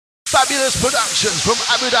Fabulous Productions from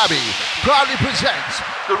Abu Dhabi proudly presents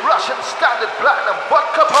the Russian Standard Platinum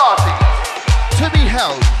Vodka Party. To be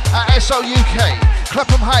held at SOUK,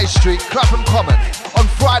 Clapham High Street, Clapham Common on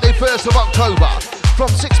Friday 1st of October from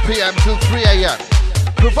 6 p.m. till 3 a.m.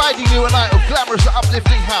 Providing you a night of glamorous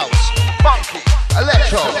uplifting house, funky,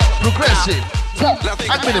 electro, progressive, pop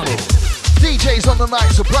and minimal. DJs on the night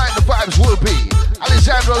supplying the vibes will be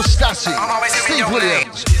Alessandro Stassi, Steve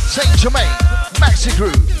Williams, St-Jermaine, Maxi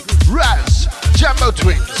Groove, Raz, Jambo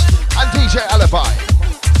Twins and DJ Alibi.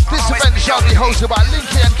 This event shall be hosted by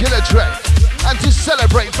Linky and Killer Dre. And to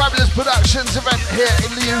celebrate Fabulous Productions event here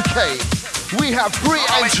in the UK, we have free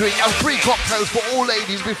entry and free cocktails for all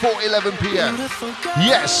ladies before 11 p.m.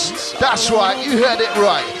 Yes, that's right, you heard it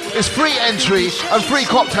right. It's free entry and free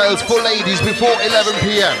cocktails for ladies before 11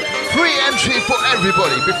 p.m. Free entry for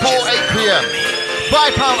everybody before 8 p.m.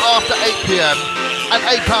 £5 after 8 p.m. and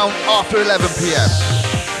 £8 after 11 p.m.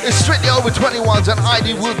 It's strictly over 21s and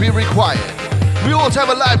ID will be required. We also have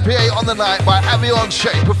a live PA on the night by Avion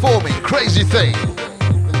Shay performing Crazy Thing.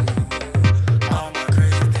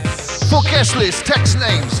 For guest list, text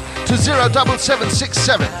names to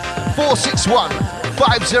 07767 461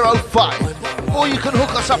 505. Or you can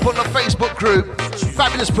hook us up on the Facebook group,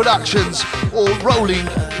 Fabulous Productions or Rolling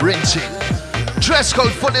Rinsing. Dress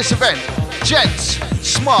code for this event, gents,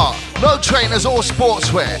 smart, no trainers or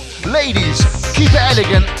sportswear. Ladies, keep it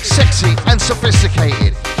elegant, sexy and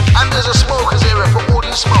sophisticated. And there's a smokers area for all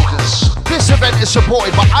you smokers. This event is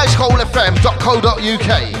supported by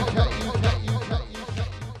icecoldfm.co.uk.